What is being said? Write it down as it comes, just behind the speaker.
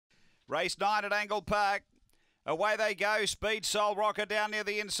Race 9 at Angle Park. Away they go. Speed Soul Rocker down near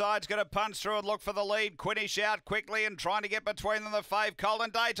the inside's going to punch through and look for the lead. Quinish out quickly and trying to get between them the fave. Colin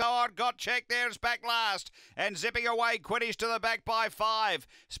Dato. Oh, got checked there. It's back last. And zipping away. Quinish to the back by 5.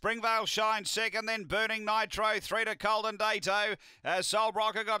 Springvale Shine second. Then Burning Nitro. 3 to Colin Dato. Soul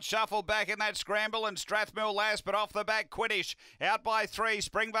Rocker got shuffled back in that scramble. And Strathmill last, but off the back. Quinish out by 3.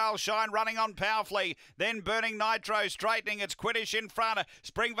 Springvale Shine running on powerfully. Then Burning Nitro straightening. It's Quinish in front.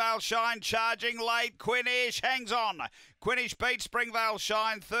 Springvale Shine charging late. Quinish hangs on. Quinish beats Springvale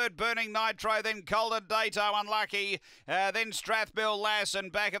Shine. Third Burning Nitro. Then Colin Dato unlucky. Then Strathmill Lass and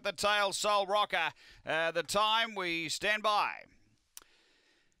back at the tail Soul Rocker. The time we stand by.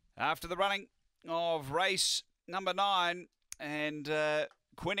 After the running of race number 9 and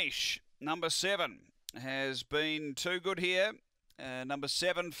Quinish number 7 has been too good here. Number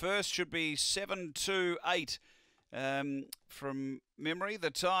 7 first should be 7-2-8 from memory. The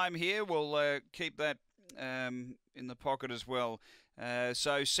time here will keep that in the pocket as well.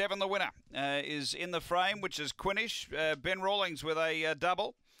 So 7 the winner is in the frame, which is Quinish. Ben Rawlings with a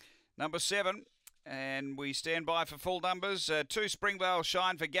double. Number 7. And we stand by for full numbers. 2 Springvale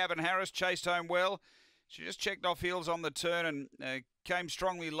Shine for Gavin Harris. Chased home well. She just checked off heels on the turn and came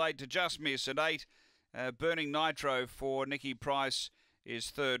strongly late to just miss at 8. Burning Nitro for Nikki Price is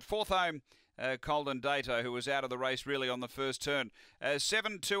third. Fourth home, Colin Dato, who was out of the race really on the first turn.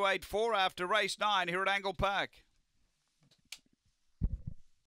 7-2-8-4 after race 9 here at Angle Park.